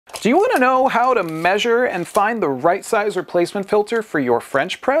Do you want to know how to measure and find the right size replacement filter for your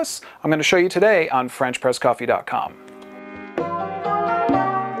French press? I'm going to show you today on FrenchPressCoffee.com.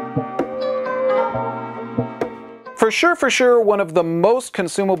 For sure, one of the most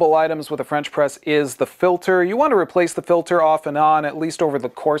consumable items with a French press is the filter. You want to replace the filter off and on, at least over the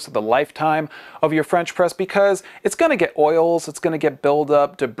course of the lifetime of your French press, because it's going to get oils, it's going to get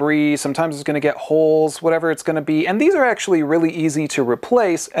buildup, debris, sometimes it's going to get holes, whatever it's going to be. And these are actually really easy to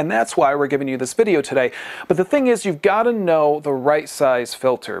replace, and that's why we're giving you this video today. But the thing is, you've got to know the right size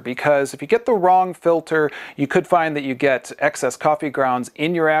filter, because if you get the wrong filter, you could find that you get excess coffee grounds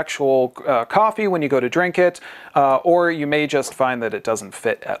in your actual coffee when you go to drink it. Or you may just find that it doesn't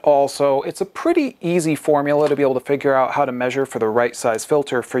fit at all. So it's a pretty easy formula to be able to figure out how to measure for the right size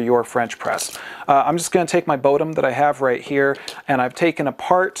filter for your French press. I'm just going to take my Bodum that I have right here, and I've taken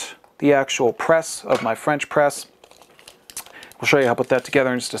apart the actual press of my French press. We'll show you how to put that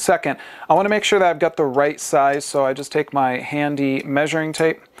together in just a second. I want to make sure that I've got the right size, so I just take my handy measuring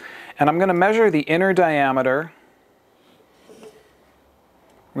tape, and I'm going to measure the inner diameter. I'm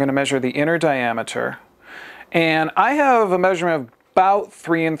going to measure the inner diameter. And I have a measurement of about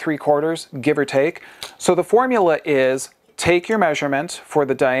 3 3/4, give or take. So the formula is take your measurement for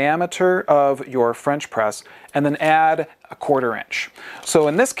the diameter of your French press and then add 1/4 inch. So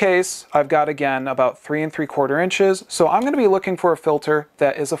in this case, I've got again about 3 3/4 inches. So I'm going to be looking for a filter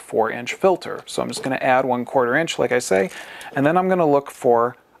that is a 4-inch filter. So I'm just going to add 1/4 inch, like I say, and then I'm going to look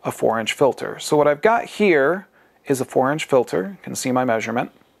for a 4-inch filter. So what I've got here is a 4-inch filter. You can see my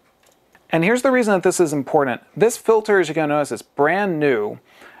measurement. And here's the reason that this is important. This filter, as you're going to notice, is brand new,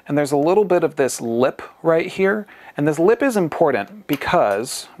 and there's a little bit of this lip right here. And this lip is important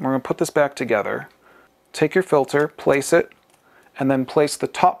because, we're going to put this back together, take your filter, place it, and then place the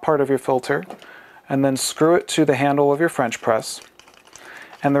top part of your filter, and then screw it to the handle of your French press.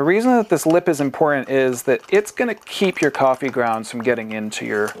 And the reason that this lip is important is that it's going to keep your coffee grounds from getting into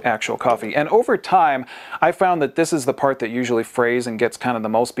your actual coffee. And over time, I found that this is the part that usually frays and gets kind of the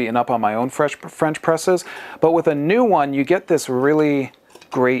most beaten up on my own French presses. But with a new one, you get this really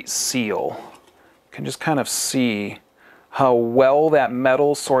great seal. You can just kind of see how well that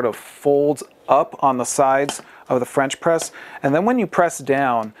metal sort of folds up on the sides of the French press. And then when you press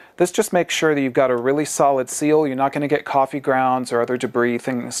down, this just makes sure that you've got a really solid seal. You're not going to get coffee grounds or other debris,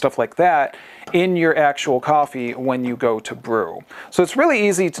 stuff like that, in your actual coffee when you go to brew. So it's really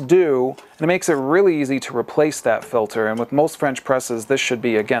easy to do, and it makes it really easy to replace that filter. And with most French presses, this should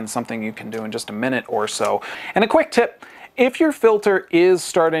be, again, something you can do in just a minute or so. And a quick tip: if your filter is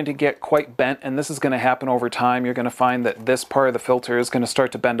starting to get quite bent, and this is going to happen over time, you're going to find that this part of the filter is going to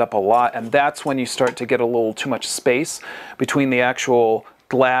start to bend up a lot, and that's when you start to get a little too much space between the actual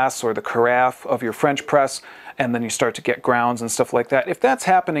glass or the carafe of your French press, and then you start to get grounds and stuff like that. If that's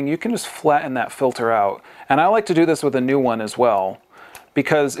happening, you can just flatten that filter out. And I like to do this with a new one as well,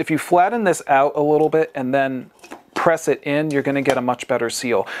 because if you flatten this out a little bit and then press it in, you're going to get a much better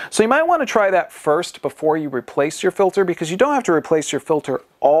seal. So you might want to try that first before you replace your filter, because you don't have to replace your filter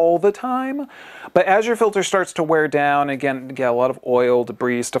all the time. But as your filter starts to wear down, again, get a lot of oil,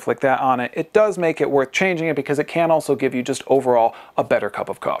 debris, stuff like that on it, it does make it worth changing it, because it can also give you just overall a better cup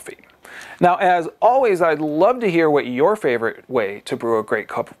of coffee. Now, as always, I'd love to hear what your favorite way to brew a great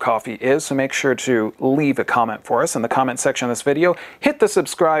cup of coffee is, so make sure to leave a comment for us in the comment section of this video. Hit the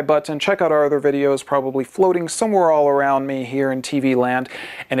subscribe button, check out our other videos probably floating somewhere all around me here in TV land.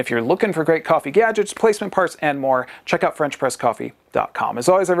 And if you're looking for great coffee gadgets, placement parts, and more, check out FrenchPressCoffee.com. As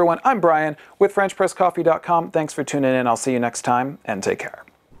always, everyone, I'm Brian with FrenchPressCoffee.com. Thanks for tuning in. I'll see you next time, and take care.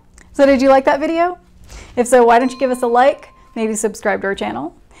 So did you like that video? If so, why don't you give us a like, maybe subscribe to our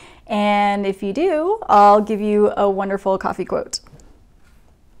channel? And if you do, I'll give you a wonderful coffee quote.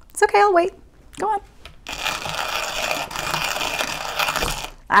 It's okay, I'll wait. Go on.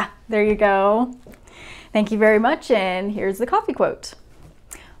 Ah, there you go. Thank you very much, and here's the coffee quote.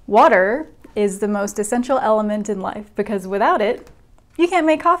 Water is the most essential element in life, because without it, you can't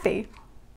make coffee.